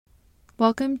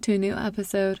Welcome to a new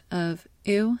episode of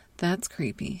Ew, That's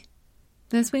Creepy.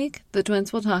 This week, the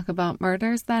twins will talk about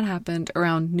murders that happened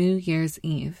around New Year's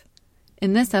Eve.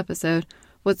 In this episode,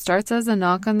 what starts as a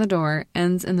knock on the door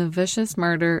ends in the vicious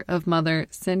murder of mother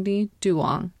Cindy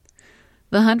Duong.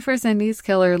 The hunt for Cindy's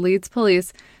killer leads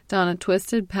police down a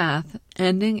twisted path,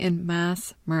 ending in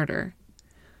mass murder.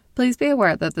 Please be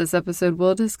aware that this episode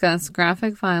will discuss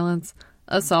graphic violence,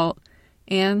 assault,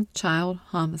 and child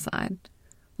homicide.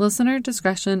 Listener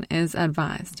discretion is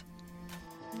advised.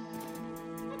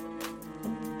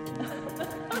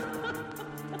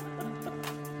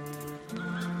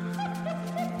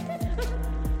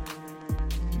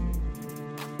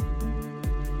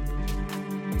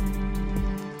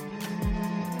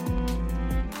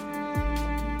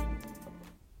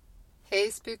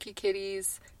 Hey, spooky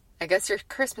kitties. I guess you're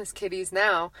Christmas kitties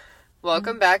now.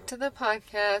 Welcome back to the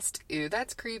podcast. Ew,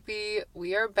 That's Creepy.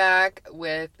 We are back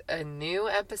with a new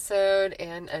episode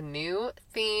and a new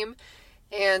theme.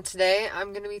 And today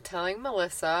I'm going to be telling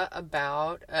Melissa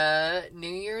about a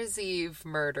New Year's Eve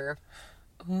murder.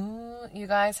 Ooh, you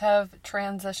guys have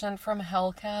transitioned from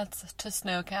Hellcats to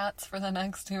Snowcats for the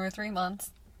next 2 or 3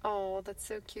 months. Oh, that's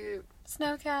so cute.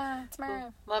 Snowcats,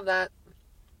 meow. Love that.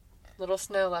 Little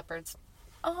snow leopards.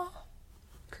 Oh.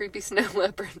 Creepy snow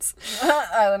leopards.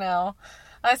 I don't know.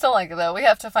 I still like it though. We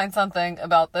have to find something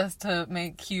about this to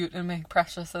make cute and make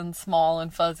precious and small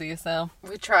and fuzzy, so.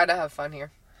 We try to have fun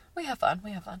here. We have fun.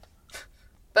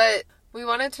 But we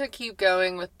wanted to keep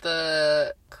going with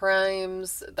the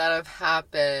crimes that have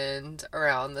happened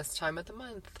around this time of the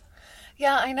month.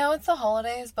 Yeah, I know it's the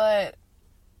holidays, but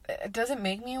it doesn't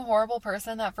make me a horrible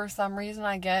person that for some reason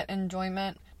I get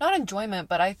enjoyment. Not enjoyment,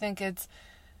 but I think it's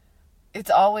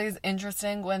always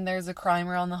interesting when there's a crime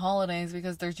around the holidays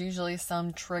because there's usually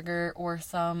some trigger or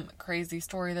some crazy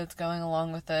story that's going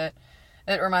along with it.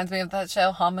 It reminds me of that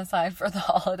show, Homicide for the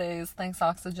Holidays. Thanks,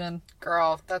 Oxygen.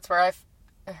 Girl, that's where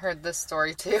I heard this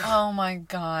story too. Oh my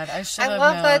god, I should have known.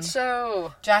 I love that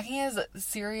show. Jackie is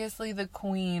seriously the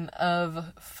queen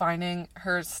of finding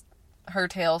her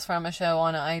tales from a show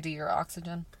on ID or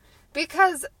Oxygen.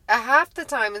 Because half the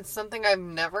time it's something I've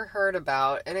never heard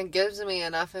about, and it gives me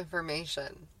enough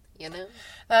information, you know?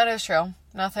 That is true.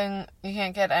 You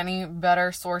can't get any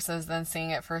better sources than seeing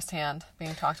it firsthand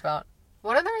being talked about.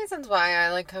 One of the reasons why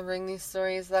I like covering these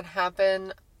stories that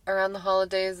happen around the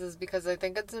holidays is because I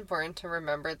think it's important to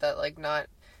remember that,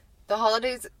 the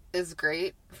holidays is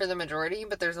great for the majority,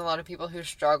 but there's a lot of people who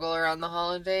struggle around the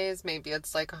holidays. Maybe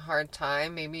it's a hard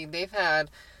time. Maybe they've had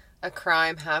a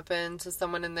crime happen to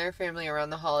someone in their family around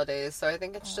the holidays. So I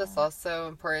think it's just also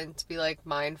important to be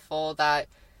mindful that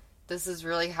this is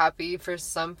really happy for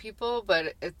some people,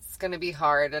 but it's going to be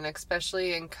hard. And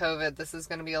especially in COVID, this is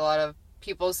going to be a lot of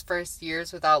people's first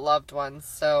years without loved ones.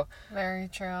 So very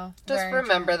true. Just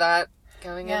remember that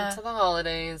going into the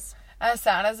holidays. As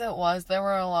sad as it was, there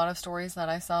were a lot of stories that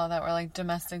I saw that were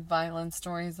domestic violence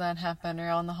stories that happened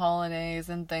around the holidays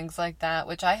and things like that,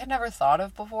 which I had never thought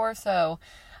of before. So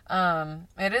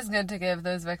it is good to give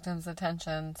those victims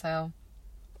attention, so.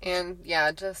 And,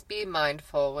 yeah, just be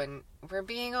mindful when we're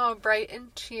being all bright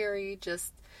and cheery.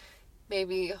 Just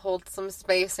maybe hold some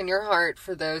space in your heart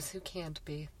for those who can't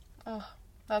be. Oh,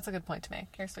 that's a good point to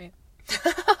make. You're sweet.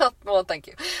 Well, thank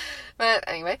you. But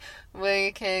anyway,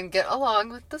 we can get along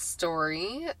with the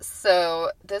story.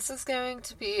 So, this is going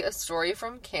to be a story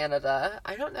from Canada.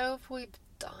 I don't know if we've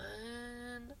done...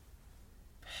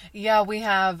 Yeah, we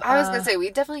have. I was going to say, we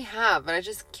definitely have, but I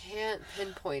just can't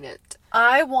pinpoint it.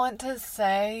 I want to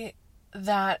say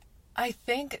that I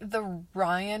think the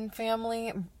Ryan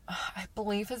family, I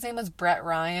believe his name was Brett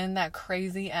Ryan, that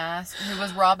crazy ass who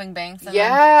was robbing banks and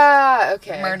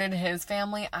murdered his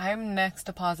family. I'm next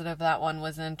to positive that one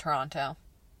was in Toronto.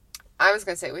 I was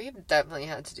going to say, we've definitely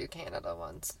had to do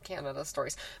Canada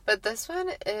stories. But this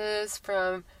one is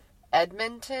from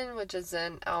Edmonton, which is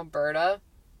in Alberta.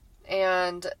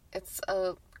 And it's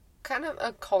a kind of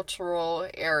a cultural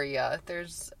area.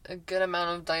 There's a good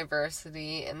amount of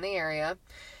diversity in the area.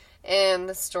 And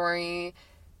the story,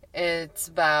 it's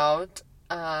about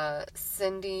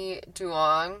Cindy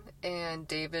Duong and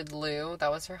David Liu.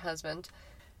 That was her husband.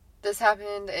 This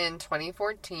happened in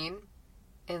 2014.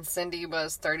 And Cindy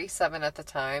was 37 at the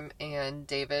time. And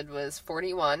David was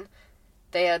 41.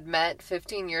 They had met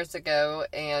 15 years ago.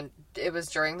 And it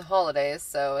was during the holidays.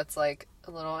 So it's a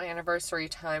little anniversary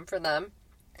time for them.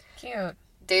 Cute.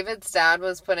 David's dad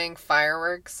was putting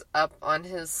fireworks up on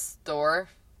his store.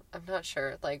 I'm not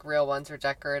sure, real ones or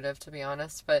decorative, to be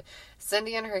honest. But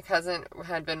Cindy and her cousin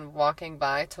had been walking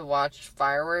by to watch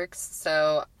fireworks.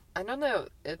 So, I don't know.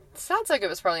 It sounds like it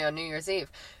was probably on New Year's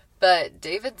Eve. But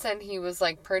David said he was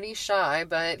like pretty shy,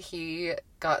 but he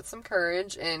got some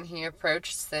courage and he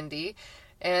approached Cindy.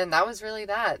 And that was really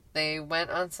that. They went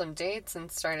on some dates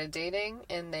and started dating,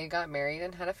 and they got married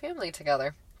and had a family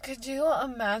together. Could you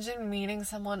imagine meeting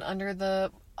someone under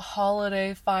the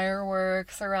holiday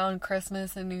fireworks around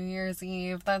Christmas and New Year's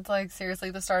Eve? That's like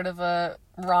seriously the start of a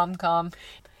rom-com.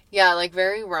 Yeah, like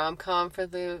very rom-com for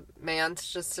the man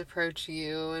to just approach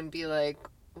you and be like,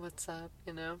 what's up,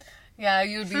 you know? Yeah,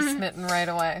 you would be smitten right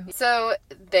away. So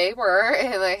they were,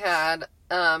 and they had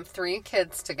 3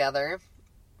 kids together.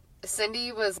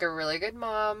 Cindy was a really good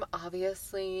mom,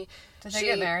 obviously. Did they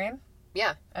get married?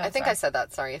 Yeah, Oh, I think sorry. I said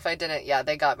that. Sorry. If I didn't, yeah,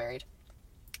 they got married.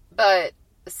 But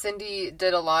Cindy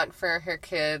did a lot for her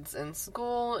kids in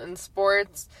school and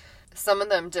sports. Some of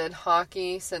them did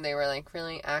hockey, so they were like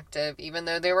really active, even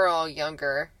though they were all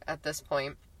younger at this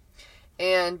point.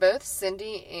 And both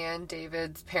Cindy and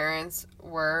David's parents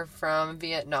were from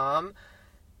Vietnam,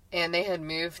 and they had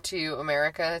moved to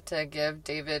America to give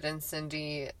David and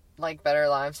Cindy like better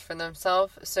lives for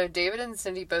themselves. So David and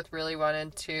Cindy both really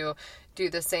wanted to do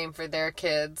the same for their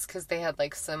kids because they had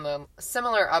like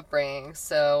similar upbringing.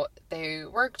 So they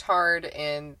worked hard,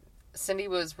 and Cindy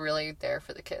was really there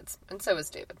for the kids, and so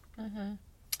was David.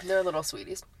 Mm-hmm. They're little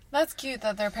sweeties. That's cute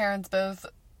that their parents both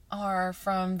are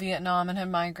from Vietnam and have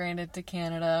migrated to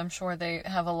Canada. I'm sure they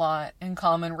have a lot in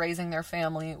common raising their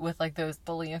family with like those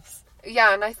beliefs.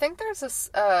 Yeah, and I think there's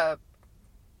a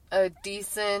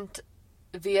decent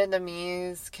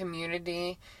Vietnamese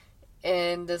community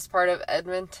in this part of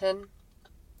Edmonton,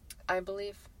 I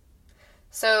believe.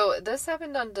 So this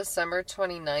happened on December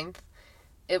 29th.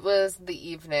 It was the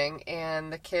evening,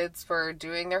 and the kids were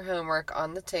doing their homework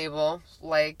on the table,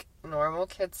 like normal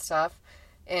kid stuff,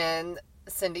 and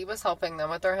Cindy was helping them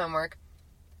with their homework.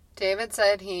 David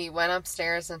said he went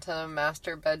upstairs into the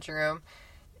master bedroom,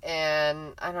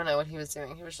 and I don't know what he was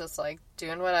doing. He was just like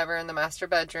doing whatever in the master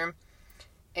bedroom,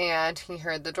 and he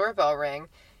heard the doorbell ring,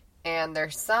 and their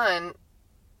son,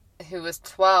 who was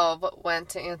 12, went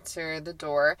to answer the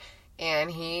door,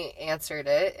 and he answered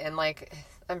it, and like,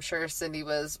 I'm sure Cindy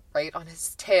was right on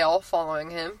his tail following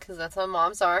him, because that's how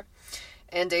moms are.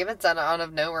 And David said out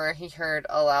of nowhere he heard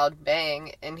a loud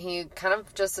bang, and he kind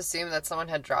of just assumed that someone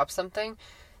had dropped something.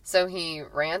 So he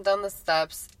ran down the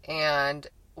steps, and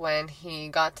when he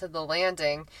got to the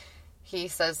landing, he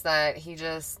says that he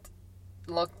just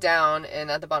looked down, and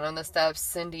at the bottom of the steps,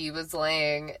 Cindy was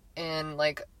laying, and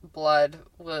like blood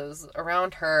was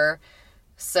around her,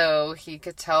 so he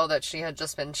could tell that she had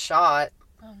just been shot.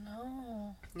 Oh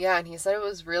no. Yeah, and he said it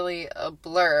was really a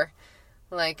blur.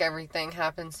 Like, everything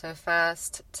happened so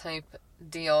fast type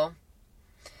deal.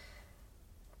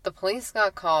 The police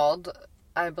got called,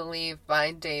 I believe,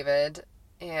 by David,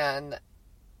 and,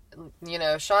 you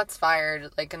know, shots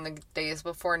fired, like, in the days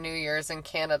before New Year's in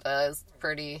Canada is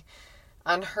pretty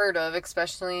unheard of,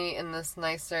 especially in this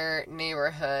nicer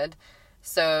neighborhood.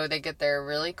 So they get there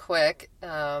really quick,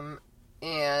 and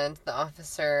the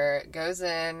officer goes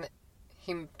in.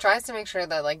 He tries to make sure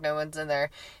that, like, no one's in there.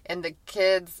 And the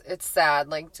kids, it's sad.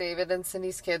 Like, David and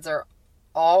Cindy's kids are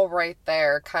all right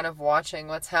there kind of watching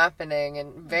what's happening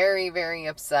and very, very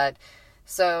upset.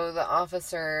 So the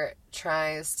officer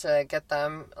tries to get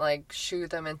them, like, shoo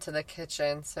them into the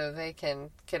kitchen so they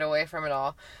can get away from it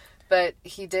all. But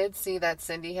he did see that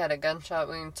Cindy had a gunshot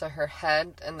wound to her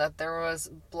head and that there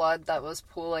was blood that was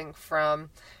pooling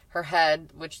from her head,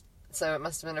 so it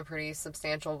must have been a pretty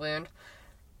substantial wound.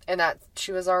 And that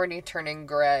she was already turning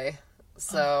gray.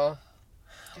 So.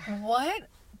 What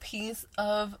piece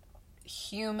of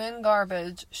human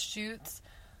garbage shoots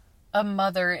a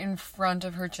mother in front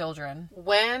of her children?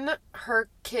 When her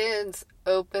kids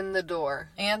open the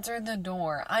door. Answer the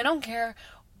door. I don't care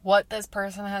what this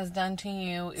person has done to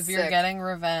you if you're getting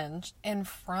revenge in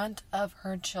front of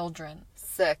her children.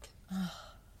 Sick.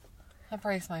 That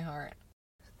breaks my heart.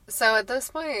 So at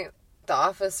this point, the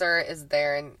officer is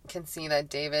there and can see that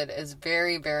David is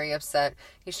very, very upset.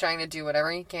 He's trying to do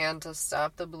whatever he can to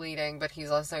stop the bleeding, but he's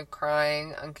also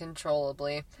crying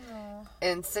uncontrollably. Aww.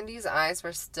 And Cindy's eyes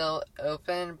were still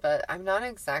open, but I'm not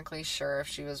exactly sure if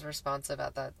she was responsive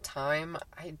at that time.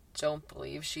 I don't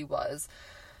believe she was.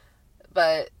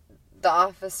 But the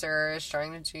officer is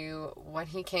trying to do what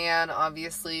he can.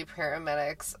 Obviously,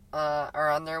 paramedics are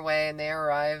on their way, and they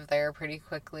arrive there pretty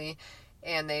quickly.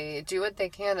 And they do what they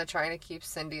can to try to keep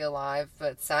Cindy alive,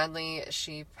 but sadly,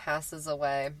 she passes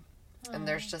away. And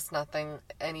there's just nothing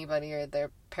anybody or their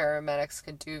paramedics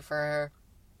could do for her.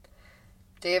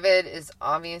 David is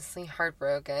obviously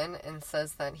heartbroken and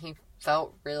says that he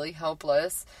felt really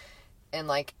helpless. and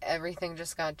like everything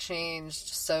just got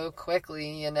changed so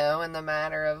quickly, in the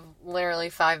matter of literally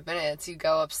 5 minutes. You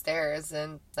go upstairs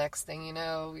and next thing you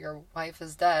know, your wife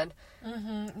is dead.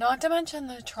 Not to mention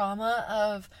the trauma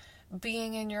of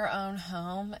being in your own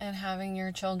home and having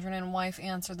your children and wife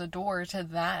answer the door to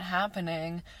that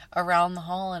happening around the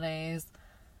holidays.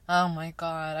 Oh my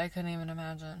God, I couldn't even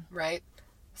imagine. Right.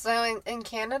 So in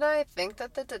Canada, I think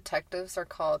that the detectives are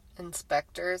called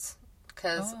inspectors.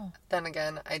 Because, then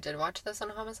again, I did watch this on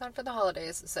Homicide for the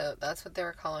Holidays, so that's what they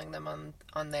were calling them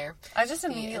on there. I just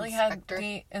immediately had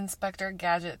the Inspector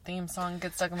Gadget theme song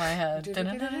get stuck in my head.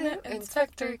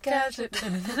 Inspector Gadget.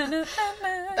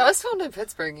 That was filmed in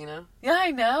Pittsburgh, Yeah,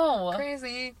 I know.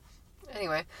 Crazy.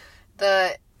 Anyway,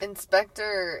 the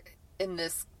inspector in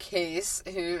this case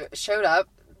who showed up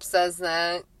says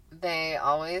that they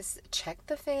always check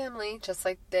the family, just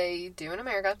like they do in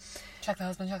America. Check the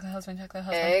husband, check the husband, check the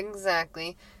husband.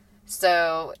 Exactly.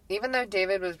 So, even though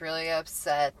David was really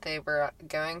upset, they were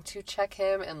going to check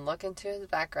him and look into his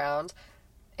background.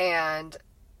 And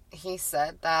he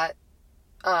said that,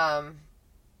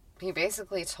 he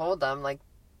basically told them, like,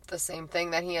 the same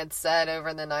thing that he had said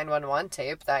over the 911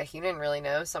 tape, that he didn't really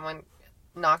know. Someone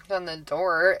knocked on the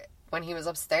door when he was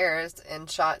upstairs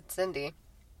and shot Cindy.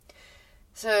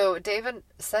 So, David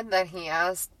said that he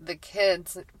asked the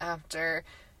kids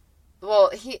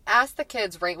he asked the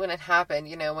kids right when it happened,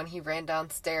 when he ran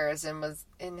downstairs and was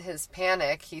in his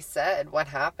panic, he said what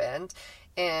happened.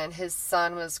 And his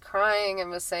son was crying and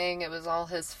was saying it was all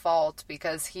his fault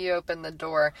because he opened the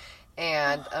door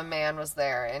and a man was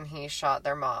there and he shot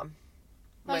their mom.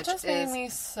 That just made me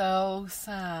so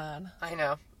sad. I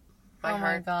know. My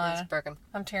heart is broken.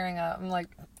 I'm tearing up. I'm like,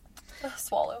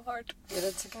 swallow hard. Get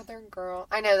it together, girl.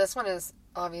 I know, this one is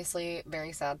obviously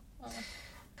very sad.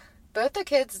 Both the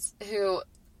kids who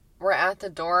were at the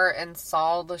door and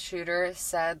saw the shooter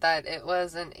said that it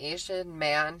was an Asian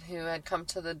man who had come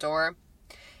to the door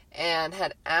and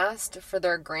had asked for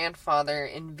their grandfather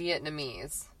in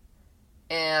Vietnamese.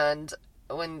 And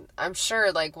I'm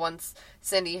sure, once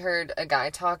Cindy heard a guy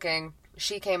talking,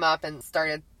 she came up and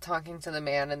started talking to the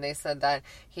man, and they said that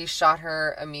he shot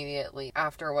her immediately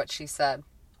after what she said.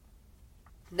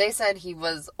 They said he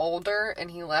was older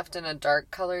and he left in a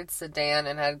dark-colored sedan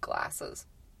and had glasses.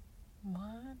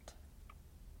 What?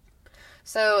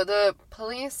 So the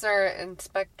police or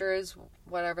inspectors,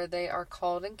 whatever they are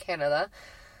called in Canada,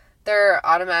 they're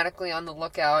automatically on the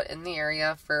lookout in the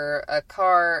area for a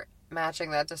car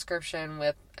matching that description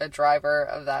with a driver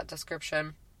of that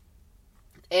description.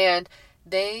 And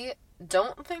they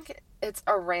don't think it's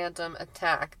a random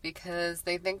attack because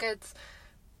they think it's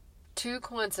too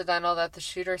coincidental that the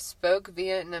shooter spoke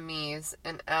Vietnamese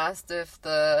and asked if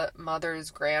the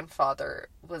mother's grandfather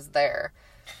was there.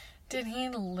 Did he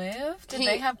live? Did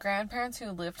they have grandparents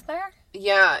who lived there?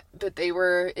 Yeah, but they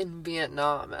were in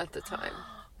Vietnam at the time.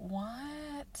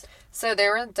 What? So they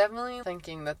were definitely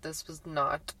thinking that this was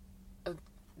not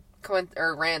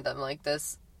random. Like,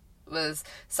 this was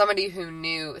somebody who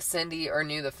knew Cindy or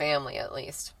knew the family at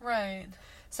least. Right.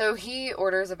 So he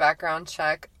orders a background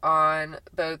check on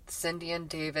both Cindy and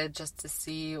David just to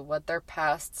see what their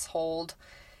pasts hold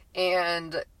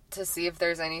and to see if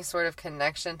there's any sort of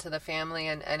connection to the family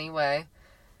in any way.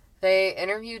 They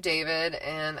interview David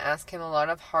and ask him a lot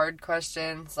of hard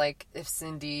questions, like if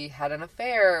Cindy had an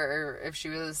affair or if she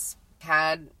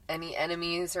had any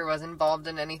enemies or was involved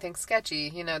in anything sketchy,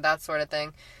 that sort of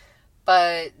thing.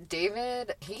 But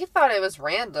David, he thought it was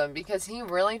random because he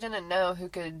really didn't know who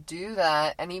could do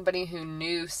that. Anybody who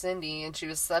knew Cindy, and she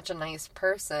was such a nice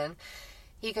person,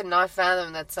 he could not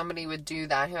fathom that somebody would do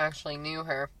that who actually knew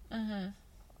her.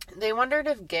 Mm-hmm. They wondered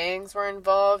if gangs were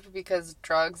involved because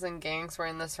drugs and gangs were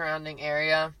in the surrounding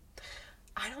area.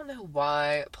 I don't know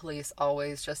why police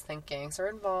always just think gangs are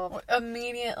involved.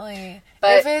 Immediately.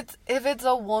 But if it's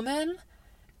a woman,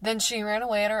 then she ran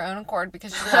away at her own accord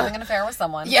because she was having an affair with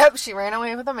someone. Yep, she ran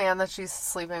away with a man that she's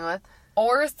sleeping with.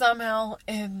 Or somehow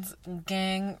it's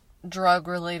gang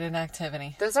drug-related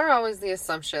activity. Those are always the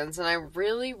assumptions, and I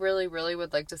really, really, really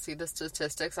would like to see the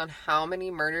statistics on how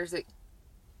many murders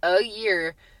a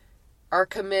year are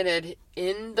committed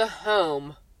in the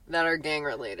home that are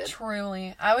gang-related.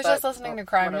 Truly. I was just listening to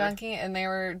Crime Junkie, and they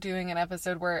were doing an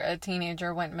episode where a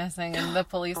teenager went missing, and the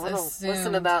police assumed...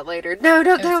 Listen to that later. No,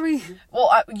 don't tell me. Well,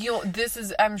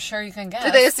 I'm sure you can guess.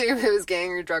 Did they assume it was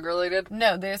gang or drug-related?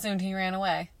 No, they assumed he ran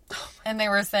away. And they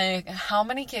were saying, how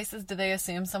many cases do they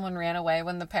assume someone ran away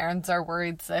when the parents are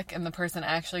worried sick and the person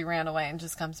actually ran away and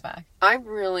just comes back? I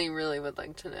really, really would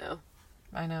like to know.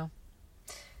 I know.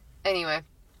 Anyway,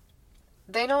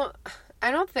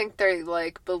 I don't think they,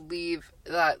 believe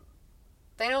that,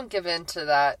 they don't give in to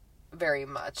that very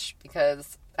much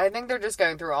because I think they're just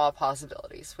going through all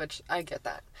possibilities, which I get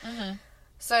that. Mm-hmm.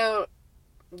 So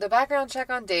the background check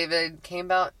on David came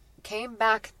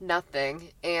back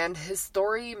nothing, and his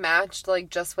story matched like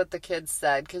just what the kids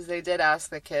said, because they did ask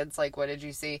the kids like, what did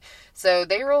you see? So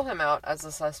they rule him out as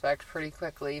a suspect pretty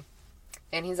quickly,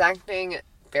 and he's acting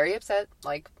very upset,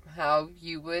 like how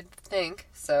you would think,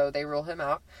 so they rule him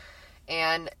out.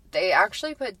 And they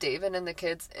actually put David and the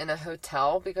kids in a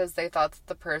hotel because they thought that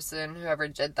the person, whoever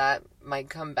did that, might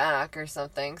come back or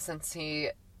something, since he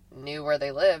knew where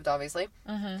they lived, obviously.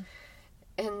 Mm-hmm.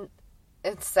 And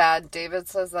it's sad. David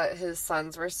says that his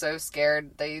sons were so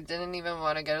scared they didn't even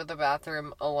want to go to the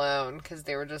bathroom alone because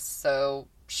they were just so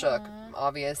shook,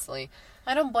 obviously.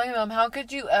 I don't blame him. How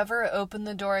could you ever open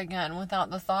the door again without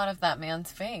the thought of that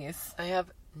man's face? I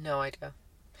have no idea.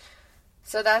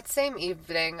 So that same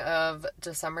evening of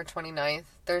December 29th,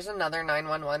 there's another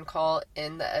 911 call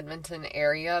in the Edmonton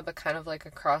area, but kind of like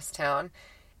across town.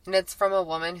 And it's from a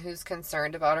woman who's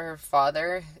concerned about her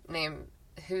father,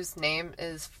 whose name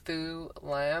is Fu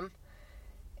Lam.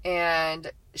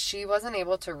 And she wasn't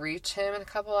able to reach him in a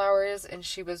couple hours, and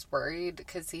she was worried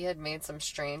because he had made some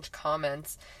strange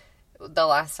comments the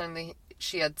last time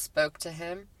she had spoke to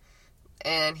him.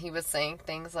 And he was saying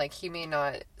things like he may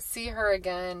not see her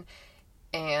again.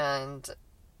 And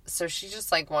so she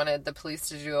just like wanted the police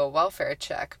to do a welfare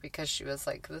check because she was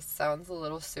like, this sounds a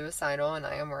little suicidal and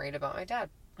I am worried about my dad.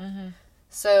 Mm-hmm.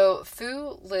 So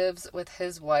Fu lives with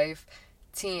his wife,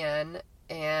 Tien,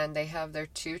 and they have their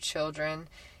 2 children.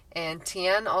 And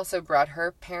Tien also brought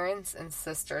her parents and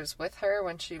sisters with her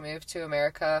when she moved to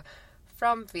America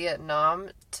from Vietnam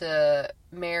to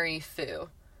marry Fu.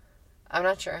 I'm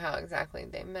not sure how exactly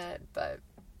they met, but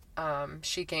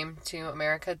she came to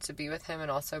America to be with him and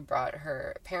also brought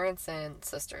her parents and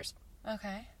sisters.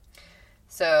 Okay.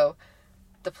 So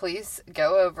the police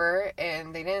go over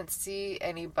and they didn't see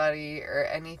anybody or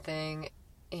anything,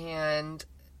 and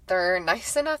they're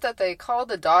nice enough that they call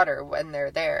the daughter when they're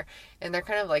there, and they're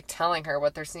kind of like telling her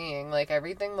what they're seeing. Like,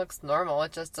 everything looks normal,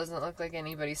 it just doesn't look like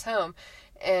anybody's home.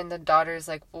 And the daughter's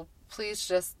like, well, please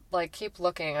just like keep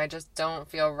looking, I just don't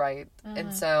feel right.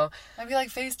 And so I'd be like,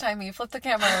 FaceTime me, flip the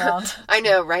camera around. I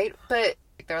know, right? But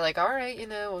they're like, all right,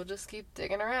 we'll just keep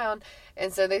digging around.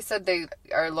 And so they said they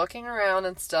are looking around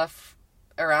and stuff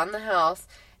around the house,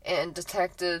 and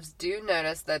detectives do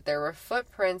notice that there were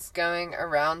footprints going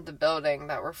around the building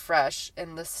that were fresh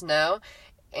in the snow,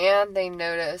 and they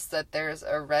notice that there's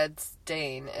a red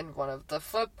stain in one of the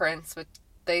footprints, which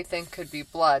they think could be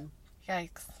blood.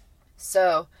 Yikes.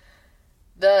 So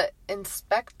the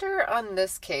inspector on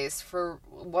this case, for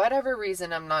whatever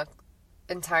reason, I'm not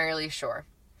entirely sure,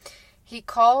 he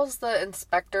calls the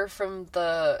inspector from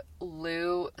the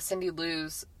Cindy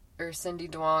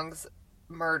Duong's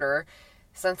murder,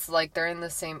 since like they're in the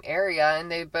same area,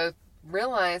 and they both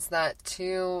realize that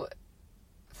 2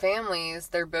 families,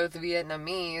 they're both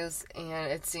Vietnamese,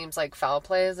 and it seems like foul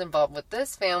play is involved with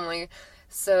this family.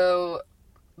 So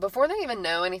before they even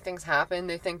know anything's happened,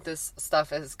 they think this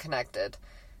stuff is connected.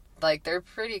 Like, they're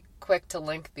pretty quick to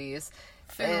link these.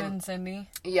 Fu and Cindy?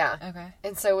 Yeah. Okay.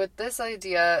 And so with this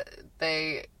idea,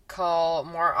 they call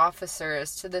more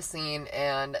officers to the scene,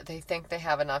 and they think they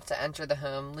have enough to enter the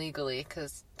home legally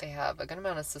because they have a good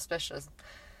amount of suspicions.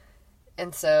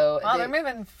 And so... Wow, they're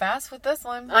moving fast with this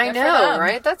one. I Good for know, them.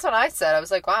 right? That's what I said. I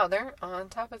was like, wow, they're on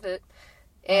top of it.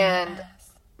 And,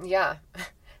 Yes. yeah...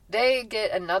 They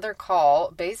get another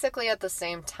call, basically at the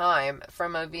same time,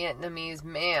 from a Vietnamese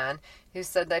man who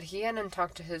said that he hadn't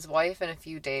talked to his wife in a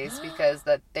few days because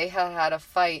that they had had a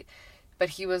fight, but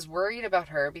he was worried about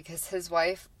her because his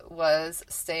wife was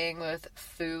staying with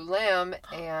Fu Lam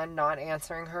and not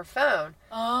answering her phone.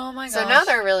 Oh my gosh. So now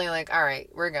they're really like, all right,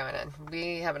 we're going in.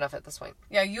 We have enough at this point.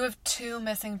 Yeah, you have 2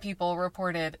 missing people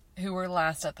reported who were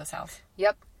last at this house.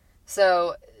 Yep.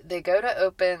 So they go to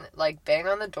open, like, bang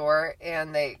on the door,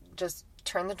 and they just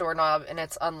turn the doorknob, and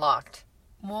it's unlocked.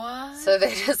 What? So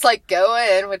they just, like, go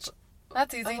in, which...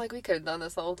 That's easy. I'm like, we could have done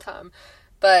this the whole time.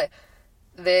 But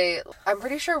I'm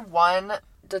pretty sure one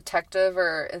detective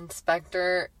or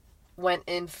inspector went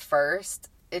in first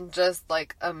and just,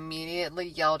 like, immediately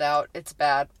yelled out, "It's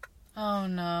bad." Oh,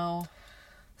 no.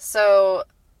 So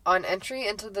on entry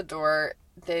into the door,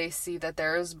 they see that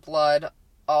there is blood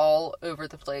all over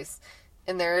the place.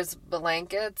 And there's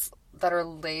blankets that are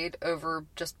laid over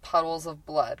just puddles of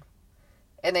blood.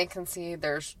 And they can see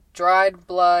there's dried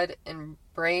blood and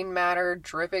brain matter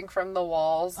dripping from the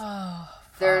walls. Oh,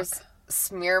 fuck. There's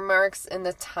smear marks in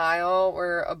the tile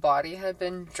where a body had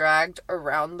been dragged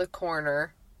around the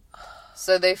corner.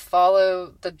 So they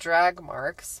follow the drag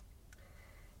marks.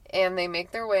 And they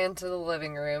make their way into the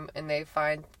living room, and they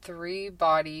find 3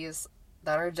 bodies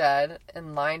that are dead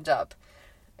and lined up.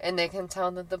 And they can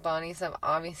tell that the bodies have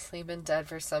obviously been dead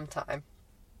for some time.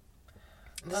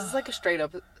 This is like a straight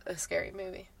up a scary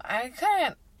movie. I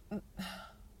couldn't.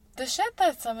 The shit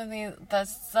that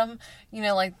some,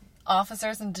 like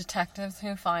officers and detectives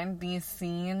who find these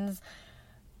scenes,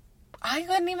 I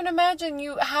couldn't even imagine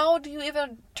how do you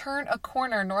even turn a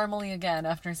corner normally again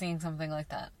after seeing something like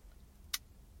that?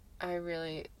 I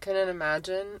really couldn't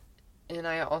imagine, and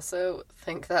I also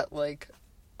think that, like,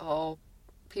 all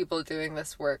people doing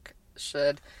this work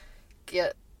should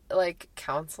get, like,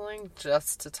 counseling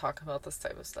just to talk about this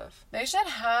type of stuff. They should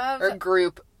have... Or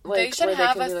group. Like, they should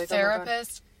have a like,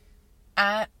 therapist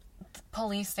at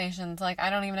police stations. Like, I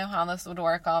don't even know how this would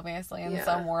work, obviously, in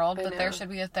some world, but there should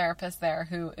be a therapist there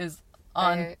who is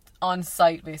on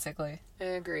site, basically. I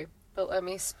agree. But let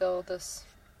me spill this...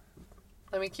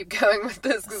 Let me keep going with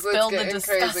this because it's getting crazy.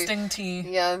 Spill the disgusting tea.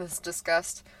 Yeah, this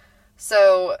disgust.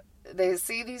 So, they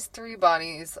see these 3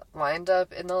 bodies lined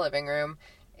up in the living room,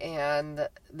 and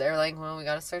they're like, well, we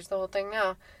gotta search the whole thing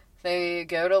now. They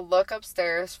go to look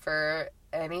upstairs for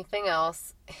anything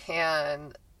else,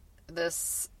 and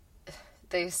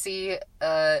they see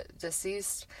a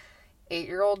deceased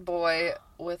 8-year-old boy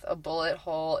with a bullet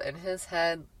hole in his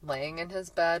head laying in his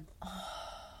bed.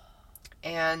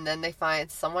 And then they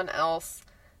find someone else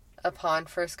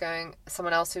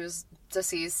someone else who's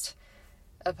deceased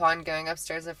upon going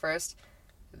upstairs at first.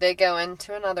 They go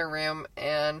into another room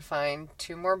and find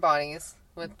 2 more bodies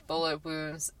with bullet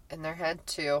wounds in their head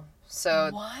too. So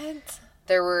what?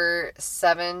 There were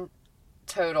 7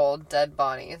 total dead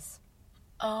bodies.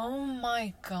 Oh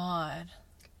my god.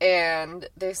 And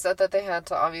they said that they had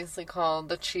to obviously call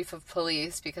the chief of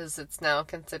police because it's now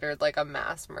considered like a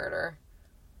mass murder.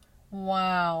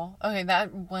 Wow. Okay,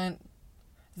 that went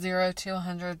 0 to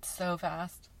 100 so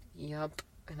fast. Yep.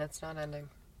 And it's not ending.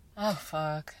 Oh,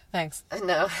 fuck. Thanks.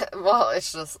 No. Well,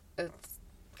 it's just,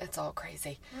 it's all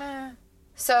crazy. Meh.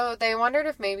 So they wondered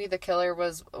if maybe the killer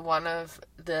was one of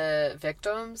the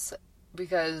victims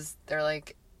because they're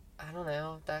like, I don't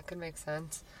know, that could make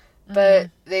sense.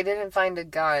 But they didn't find a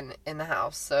gun in the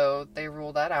house, so they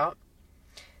ruled that out.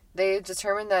 They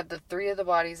determined that the 3 of the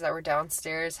bodies that were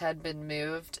downstairs had been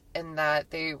moved and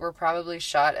that they were probably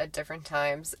shot at different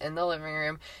times in the living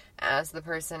room as the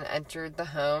person entered the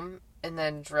home and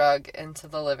then drug into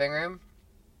the living room.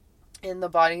 And the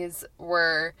bodies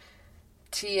were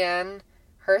Tien,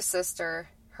 her sister,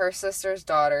 her sister's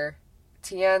daughter,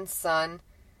 Tien's son,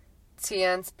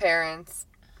 Tien's parents,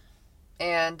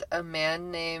 and a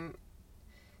man named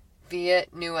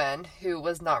Viet Nguyen, who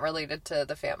was not related to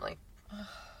the family.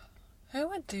 Who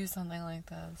would do something like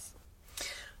this?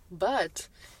 But,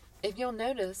 if you'll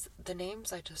notice, the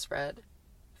names I just read,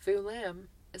 Fu Lam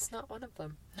is not one of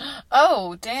them.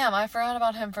 Oh, damn, I forgot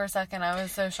about him for a second. I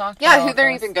was so shocked. Yeah, who they're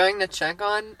even going to check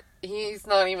on, he's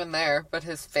not even there, but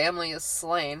his family is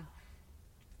slain.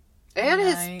 And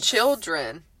his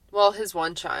children. Well, his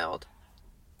one child.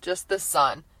 Just the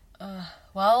son.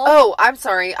 Well... Oh, I'm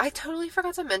sorry. I totally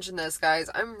forgot to mention this, guys.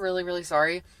 I'm really, really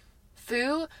sorry.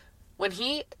 Fu, when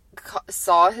he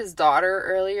saw his daughter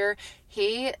earlier,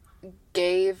 he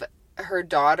gave her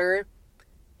daughter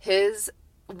his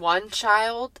one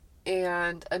child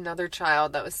and another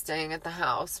child that was staying at the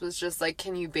house. Was just like,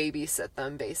 can you babysit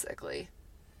them, basically.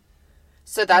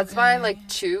 So that's why, like,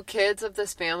 2 kids of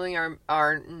this family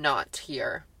are not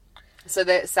here. So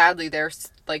that sadly, they're,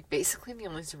 like, basically the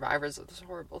only survivors of this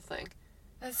horrible thing.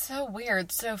 That's so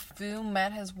weird. So Fu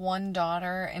met his one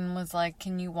daughter and was like,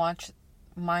 can you watch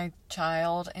my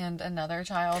child and another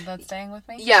child that's staying with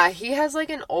me? Yeah, he has, like,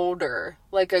 an older,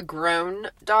 like, a grown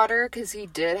daughter, because he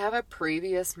did have a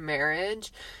previous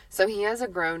marriage. So he has a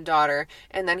grown daughter,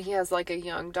 and then he has, like, a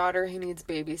young daughter who needs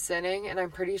babysitting, and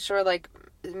I'm pretty sure, like,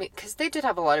 because they did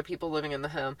have a lot of people living in the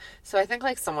home. So I think,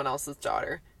 like, someone else's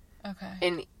daughter. Okay.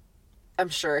 And I'm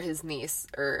sure his niece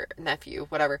or nephew,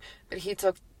 whatever. But he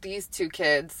took these 2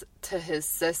 kids to his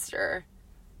sister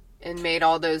and made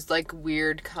all those, like,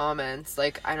 weird comments.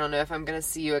 Like, I don't know if I'm going to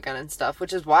see you again and stuff.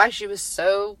 Which is why she was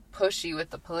so pushy with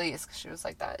the police. Because she was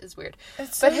like, that is weird.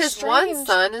 It's but so his strange. one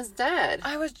son is dead.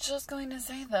 I was just going to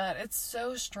say that. It's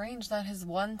so strange that his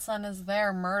one son is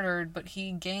there murdered, but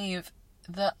he gave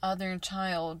the other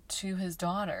child to his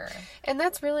daughter. And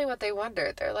that's really what they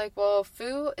wondered. They're like, well,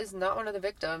 Fu is not one of the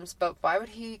victims, but why would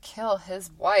he kill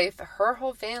his wife, her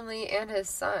whole family, and his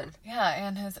son? Yeah,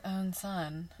 and his own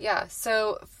son. Yeah,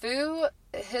 so Fu,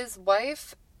 his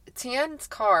wife, Tien's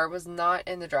car was not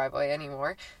in the driveway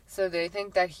anymore, so they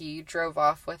think that he drove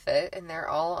off with it, and they're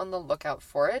all on the lookout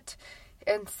for it.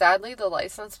 And sadly, the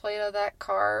license plate of that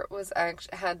car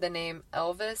had the name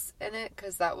Elvis in it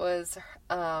because that was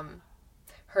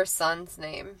her son's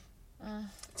name,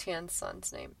 Tien's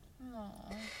son's name.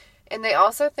 Aww. And they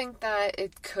also think that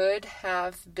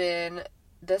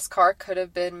this car could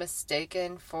have been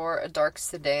mistaken for a dark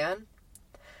sedan.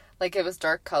 Like, it was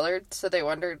dark colored, so they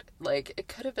wondered, like, it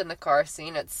could have been the car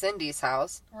seen at Cindy's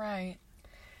house. Right.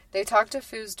 They talked to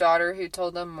Fu's daughter, who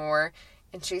told them more,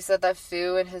 and she said that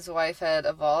Fu and his wife had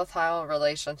a volatile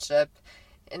relationship,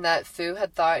 and that Fu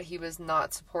had thought he was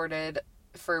not supported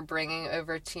for bringing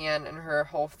over Tien and her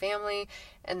whole family,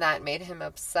 and that made him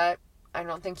upset. I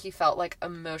don't think he felt, like,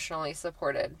 emotionally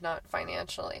supported, not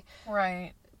financially.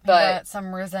 Right. But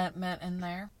some resentment in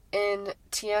there. And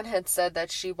Tien had said that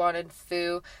she wanted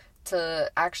Fu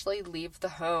to actually leave the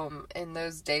home in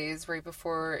those days right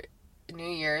before New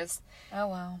Year's. Oh,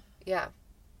 wow. Yeah.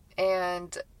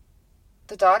 And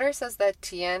the daughter says that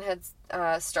Tien had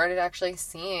started actually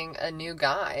seeing a new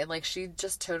guy. Like, she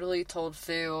just totally told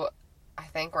Fu, I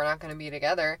think we're not going to be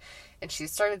together. And she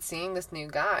started seeing this new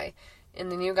guy.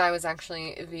 And the new guy was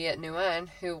actually Viet Nguyen,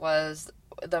 who was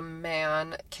the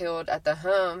man killed at the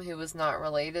home who was not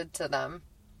related to them.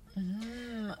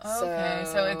 Okay,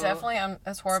 so it definitely,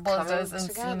 as horrible as it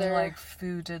doesn't seem like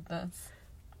Fu did this.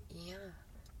 Yeah.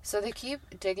 So they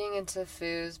keep digging into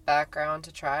Fu's background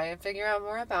to try and figure out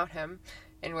more about him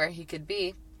and where he could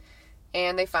be.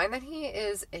 And they find that he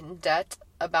is in debt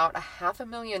about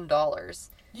 $500,000.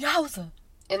 Yowza!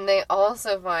 And they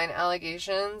also find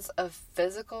allegations of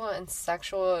physical and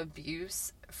sexual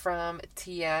abuse from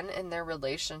Tien in their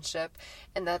relationship,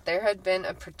 and that there had been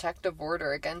a protective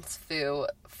order against Fu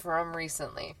from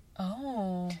recently.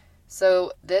 Oh.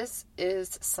 So this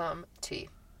is some tea.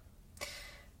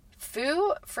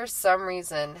 Fu, for some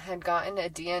reason, had gotten a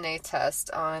DNA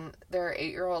test on their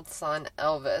 8-year-old son,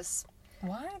 Elvis.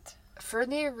 What? For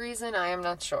the reason I am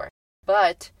not sure.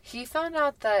 But he found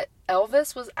out that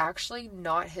Elvis was actually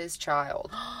not his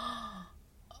child.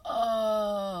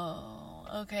 Oh.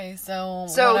 Okay, so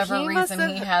whatever reason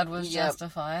he had was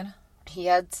justified. He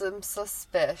had some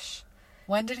suspicion.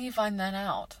 When did he find that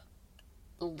out?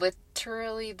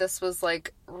 Literally, this was,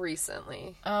 like,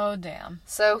 recently. Oh, damn.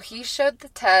 So he showed the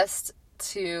test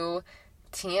to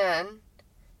Tien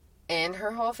and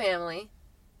her whole family,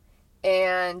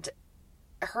 and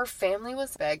her family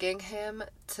was begging him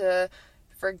to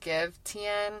forgive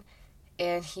Tien,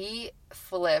 and he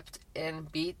flipped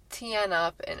and beat Tien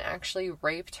up and actually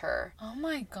raped her. Oh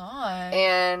my god.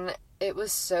 And it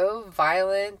was so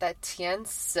violent that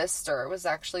Tien's sister was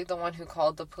actually the one who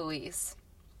called the police.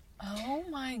 Oh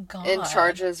my god. And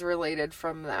charges related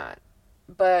from that.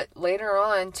 But later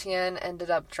on, Tien ended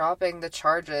up dropping the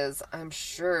charges, I'm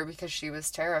sure, because she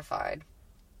was terrified.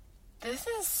 This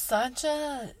is such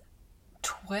a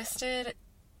twisted,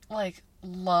 like,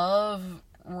 love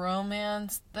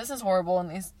romance. This is horrible,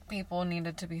 and these people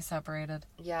needed to be separated.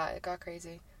 Yeah, it got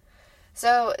crazy.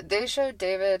 So they showed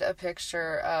David a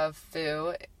picture of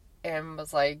Fu and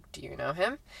was like, do you know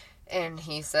him? And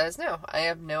he says, no, I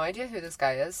have no idea who this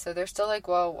guy is. So they're still like,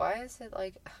 well, why is it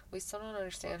like, we still don't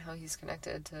understand how he's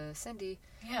connected to Cindy.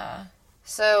 Yeah.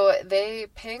 So they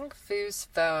ping Fu's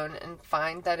phone and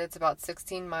find that it's about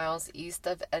 16 miles east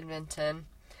of Edmonton.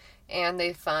 And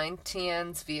they find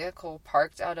Tien's vehicle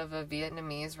parked out of a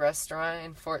Vietnamese restaurant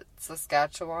in Fort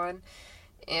Saskatchewan.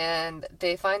 And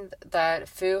they find that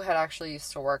Fu had actually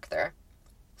used to work there.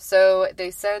 So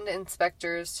they send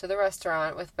inspectors to the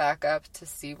restaurant with backup to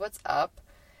see what's up.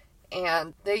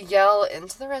 And they yell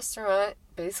into the restaurant,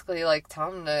 basically like,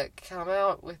 tell them to come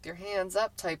out with your hands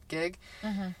up type gig.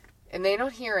 Mm-hmm. And they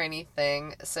don't hear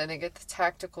anything, so they get the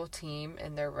tactical team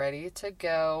and they're ready to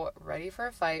go, ready for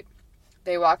a fight.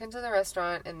 They walk into the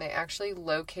restaurant and they actually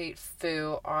locate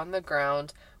Fu on the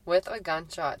ground with a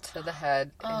gunshot to the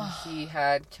head, and he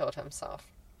had killed himself.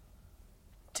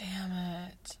 Damn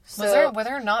it. So, were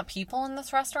there not people in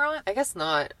this restaurant? I guess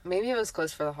not. Maybe it was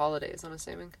closed for the holidays, I'm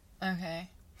assuming. Okay.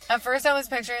 At first I was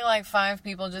picturing like 5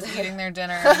 people just eating their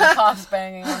dinner and the cops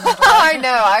banging on the door. I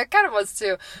know, I kind of was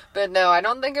too. But no, I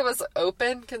don't think it was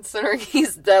open, considering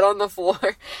he's dead on the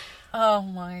floor. Oh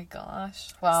my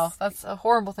gosh. Wow, that's a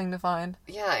horrible thing to find.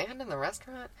 Yeah, and in the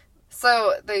restaurant.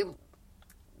 So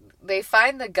they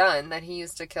find the gun that he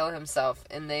used to kill himself,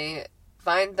 and they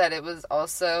find that it was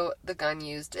also the gun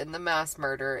used in the mass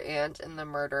murder and in the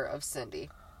murder of Cindy.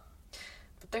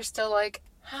 But they're still like,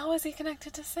 how is he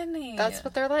connected to Cindy? That's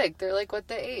what they're like. They're like, what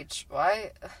the H?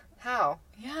 Why? How?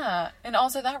 Yeah. And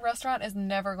also, that restaurant is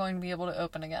never going to be able to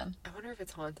open again. I wonder if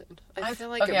it's haunted. I feel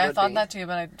like it would be. I thought that too,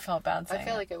 but I felt bad saying I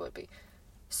feel like it would be.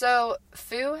 So,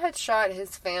 Fu had shot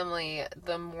his family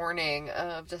the morning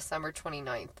of December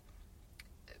 29th.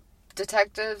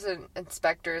 Detectives and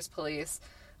inspectors, police,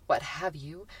 what have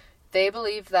you, they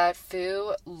believe that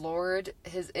Fu lured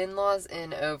his in-laws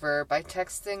in over by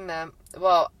texting them.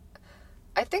 Well,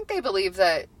 I think they believe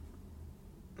that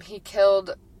he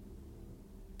killed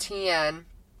Tien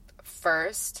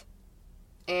first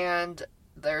and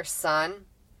their son,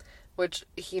 which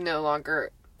he no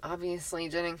longer obviously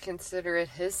didn't consider it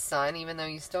his son, even though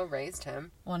he still raised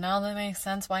him. Well, now that makes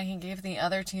sense why he gave the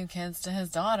other 2 kids to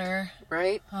his daughter.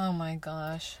 Right? Oh my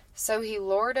gosh. So he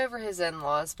lured over his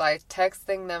in-laws by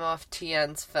texting them off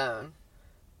Tien's phone.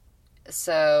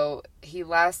 So he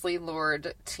lastly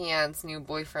lured Tien's new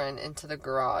boyfriend into the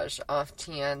garage off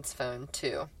Tien's phone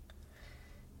too.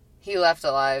 He left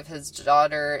alive his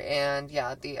daughter and,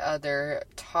 the other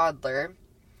toddler.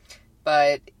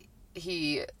 But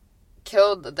he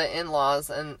killed the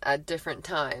in-laws at different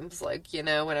times,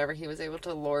 whenever he was able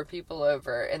to lure people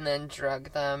over, and then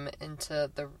drug them into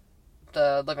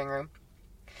the living room.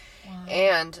 Wow.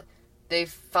 And they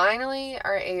finally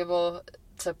are able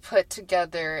to put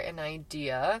together an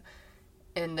idea,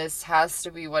 and this has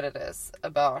to be what it is,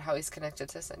 about how he's connected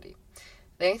to Cindy.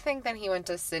 They think that he went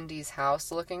to Cindy's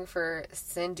house looking for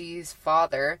Cindy's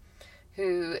father,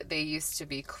 who they used to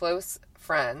be close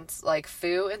friends. Like,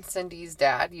 Fu and Cindy's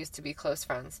dad used to be close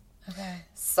friends. Okay.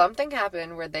 Something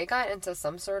happened where they got into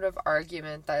some sort of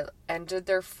argument that ended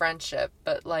their friendship,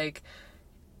 but,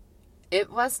 it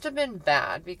must have been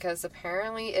bad because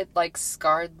apparently it,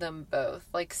 scarred them both.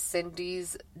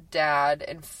 Cindy's dad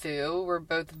and Fu were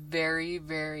both very,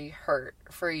 very hurt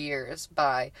for years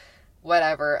by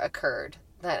whatever occurred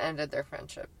that ended their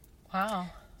friendship.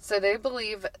 Wow. So they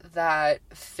believe that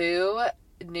Fu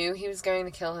knew he was going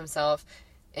to kill himself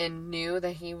and knew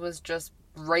that he was just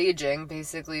raging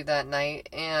basically that night,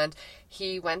 and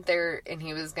he went there and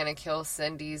he was going to kill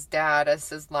Cindy's dad as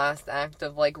his last act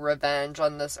of revenge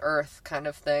on this earth kind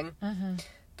of thing. Mm-hmm.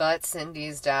 But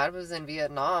Cindy's dad was in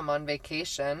Vietnam on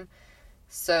vacation,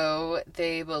 so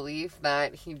they believe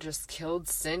that he just killed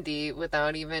Cindy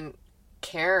without even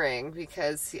caring,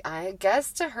 because I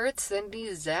guess to hurt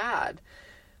Cindy's dad.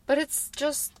 But it's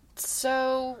just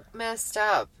so messed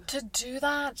up To do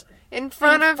that in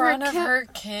front of her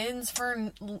kids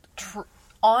for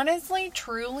honestly,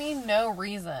 truly no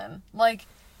reason.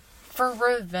 For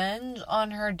revenge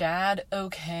on her dad,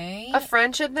 okay. a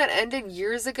friendship that ended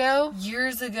years ago.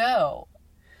 Years ago.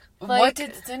 What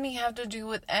did Cindy have to do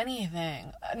with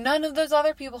anything? None of those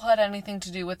other people had anything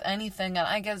to do with anything, and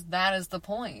I guess that is the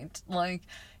point.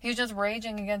 He's just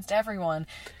raging against everyone.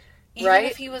 Even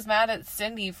if he was mad at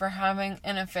Cindy for having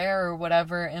an affair or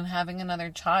whatever and having another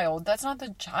child, that's not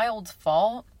the child's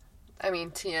fault. I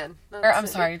mean, Tien. I'm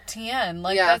sorry, Tien.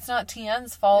 That's not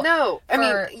Tien's fault. No,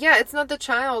 it's not the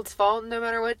child's fault, no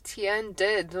matter what Tien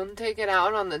did. Don't take it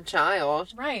out on the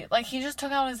child. Right. He just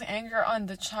took out his anger on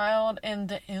the child and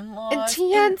the in-laws. And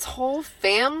Tien's whole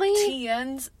family?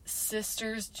 Tien's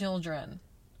sister's children.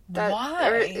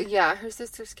 Why? Her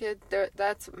sister's kid.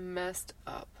 That's messed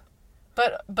up.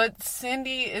 But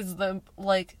Cindy is the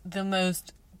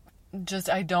most, just,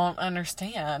 I don't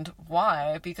understand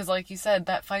why. Because like you said,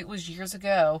 that fight was years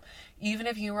ago. Even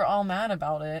if you were all mad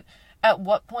about it, at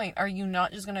what point are you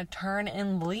not just going to turn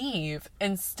and leave?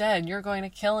 Instead, you're going to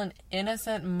kill an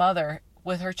innocent mother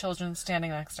with her children standing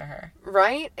next to her.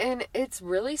 Right? And it's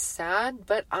really sad,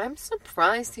 but I'm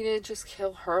surprised he didn't just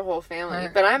kill her whole family.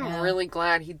 But I'm really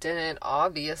glad he didn't,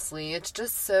 obviously. It's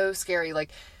just so scary.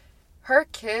 Her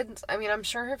kids, I'm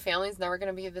sure her family's never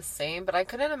going to be the same, but I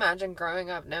couldn't imagine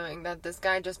growing up knowing that this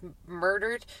guy just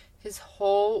murdered his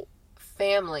whole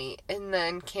family and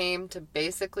then came to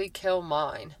basically kill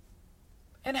mine.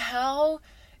 And how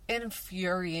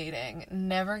infuriating.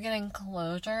 Never getting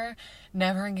closure,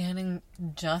 never getting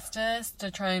justice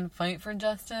to try and fight for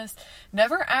justice,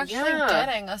 never actually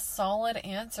getting a solid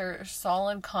answer,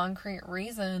 solid concrete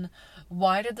reason.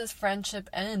 Why did this friendship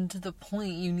end to the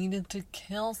point you needed to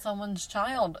kill someone's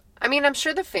child? I'm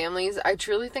sure the families, I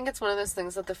truly think it's one of those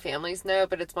things that the families know,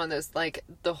 but it's one of those,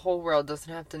 the whole world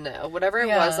doesn't have to know. Whatever it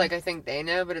was, I think they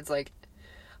know, but it's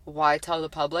why tell the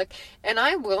public? And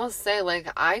I will say,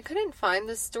 I couldn't find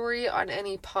this story on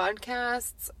any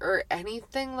podcasts or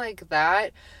anything like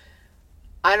that.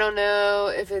 I don't know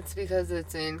if it's because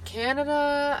it's in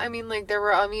Canada. There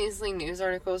were obviously news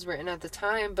articles written at the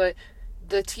time, but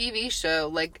the TV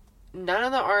show, none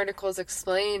of the articles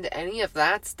explained any of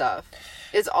that stuff.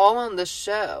 It's all on the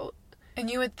show.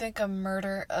 And you would think a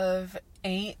murder of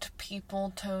 8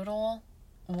 people total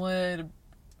would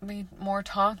be more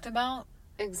talked about?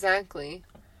 Exactly.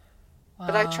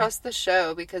 But I trust the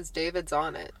show because David's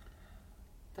on it.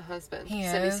 The husband. He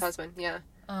Cindy's is? husband, yeah.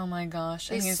 Oh my gosh.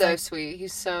 He's so sweet.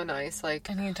 He's so nice. Like,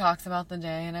 and he talks about the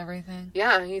day and everything.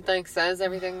 yeah, he like says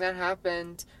everything that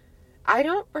happened. I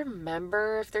don't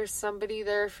remember if there's somebody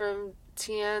there from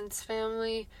Tien's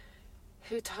family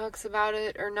who talks about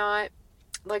it or not.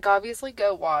 Like, obviously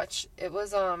go watch. It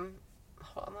was hold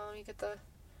on, let me get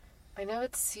I know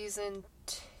it's season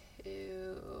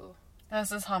 2.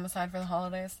 This is Homicide for the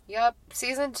Holidays. Yep,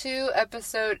 season 2,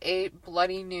 episode 8,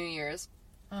 Bloody New Year's.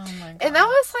 Oh my god. And that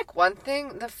was like one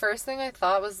thing. The first thing I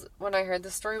thought was when I heard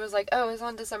the story was like, oh, it's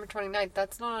on December 29th.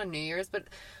 That's not on New Year's. But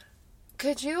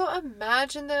could you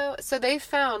imagine though? So they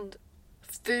found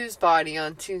Fu's body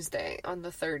on Tuesday, on the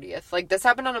 30th. Like, this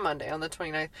happened on a Monday, on the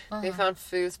 29th. They found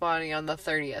Fu's body on the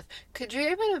 30th. Could you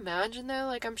even imagine though?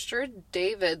 Like, I'm sure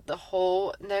David the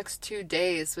whole next 2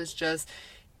 days was just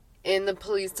in the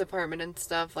police department and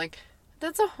stuff. Like,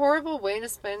 that's a horrible way to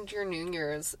spend your New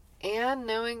Year's. And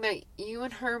knowing that you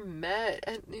and her met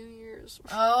at New Year's.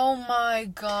 Oh my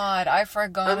god, I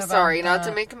forgot about that. I'm sorry, not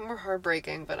to make it more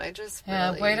heartbreaking, but I just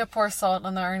really... way to pour salt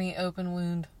on the already open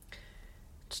wound.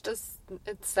 It's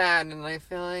sad, and I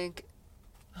feel like...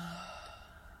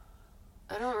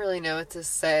 I don't really know what to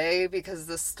say, because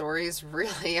the story's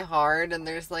really hard, and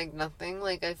there's, like, nothing.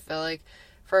 Like, I feel like,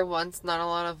 for once, not a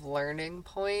lot of learning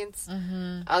points.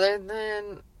 Mm-hmm. Other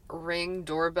than... Ring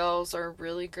doorbells are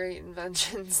really great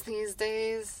inventions these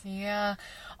days. Yeah,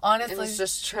 honestly, it's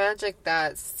just tragic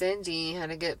that Cindy had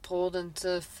to get pulled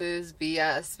into Fu's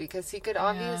BS because he could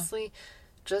obviously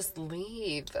just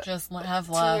leave, just have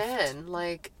left,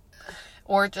 like,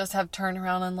 or just have turned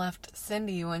around and left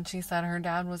Cindy when she said her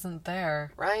dad wasn't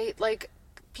there. Right? Like,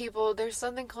 people, there's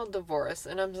something called divorce,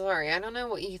 and I'm sorry, I don't know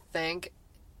what you think.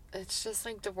 It's just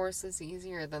like divorce is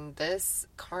easier than this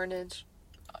carnage.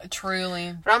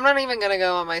 Truly. But I'm not even going to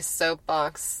go on my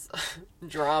soapbox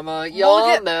drama.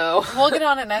 Y'all know. We'll get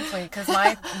on it next week because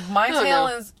my tale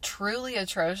is truly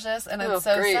atrocious and it's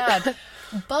so sad.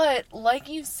 But like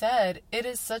you said, it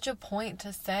is such a point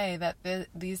to say that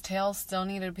these tales still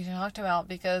need to be talked about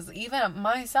because even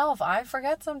myself, I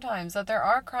forget sometimes that there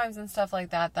are crimes and stuff like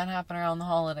that happen around the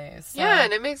holidays. So. Yeah,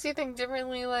 and it makes you think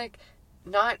differently, like,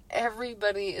 not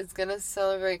everybody is going to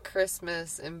celebrate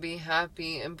Christmas and be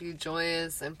happy and be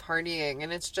joyous and partying.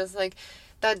 And it's just like,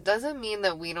 that doesn't mean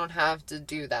that we don't have to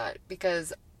do that.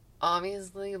 Because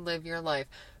obviously live your life.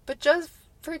 But just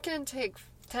freaking take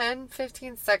 10,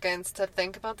 15 seconds to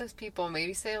think about those people.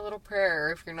 Maybe say a little prayer.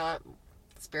 Or if you're not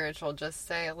spiritual, just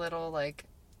say a little, like,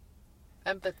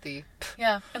 empathy.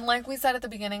 Yeah, and like we said at the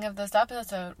beginning of this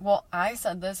episode, well, I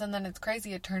said this and then it's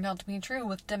crazy, it turned out to be true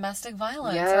with domestic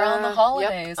violence around the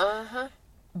holidays. Yep.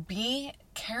 Be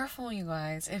careful, you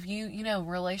guys. If you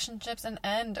relationships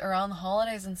end around the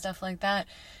holidays and stuff like that,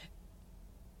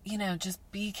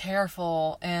 just be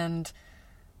careful and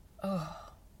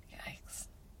yikes.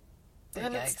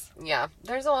 Yeah,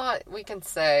 there's a lot we can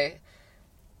say.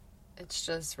 It's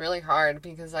just really hard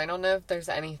because I don't know if there's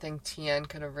anything Tien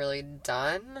could have really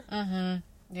done. Mm-hmm.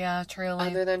 Yeah, truly.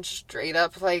 Other than straight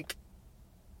up, like,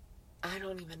 I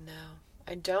don't even know.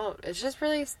 I don't. It's just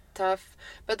really tough.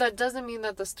 But that doesn't mean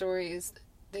that the stories,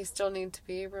 they still need to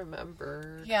be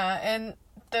remembered. Yeah, and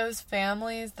those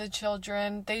families, the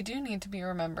children, they do need to be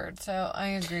remembered. So I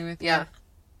agree with you.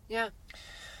 Yeah.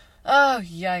 Oh,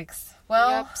 yikes. Well,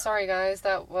 yep, sorry guys.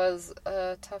 That was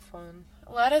a tough one.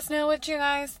 Let us know what you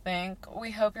guys think.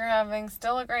 We hope you're having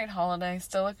still a great holiday,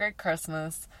 still a great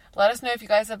Christmas. Let us know if you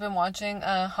guys have been watching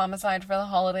Homicide for the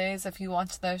Holidays. If you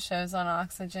watch those shows on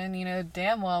Oxygen,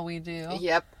 damn well we do.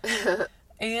 Yep.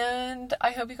 And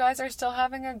I hope you guys are still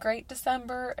having a great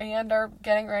December and are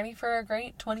getting ready for a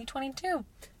great 2022.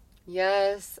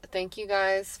 Yes. Thank you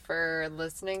guys for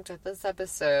listening to this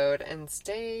episode and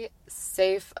stay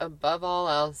safe above all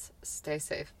else. Stay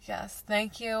safe. Yes.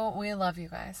 Thank you. We love you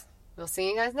guys. We'll see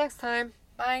you guys next time.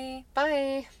 Bye.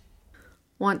 Bye.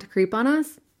 Want to creep on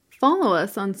us? Follow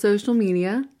us on social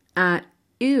media at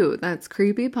Ew, That's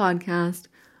Creepy Podcast,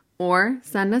 or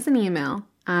send us an email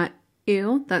at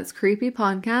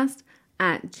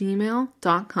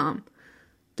ewthat'screepypodcast@gmail.com.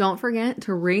 Don't forget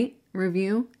to rate,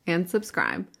 review, and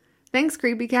subscribe. Thanks,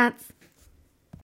 Creepy Cats.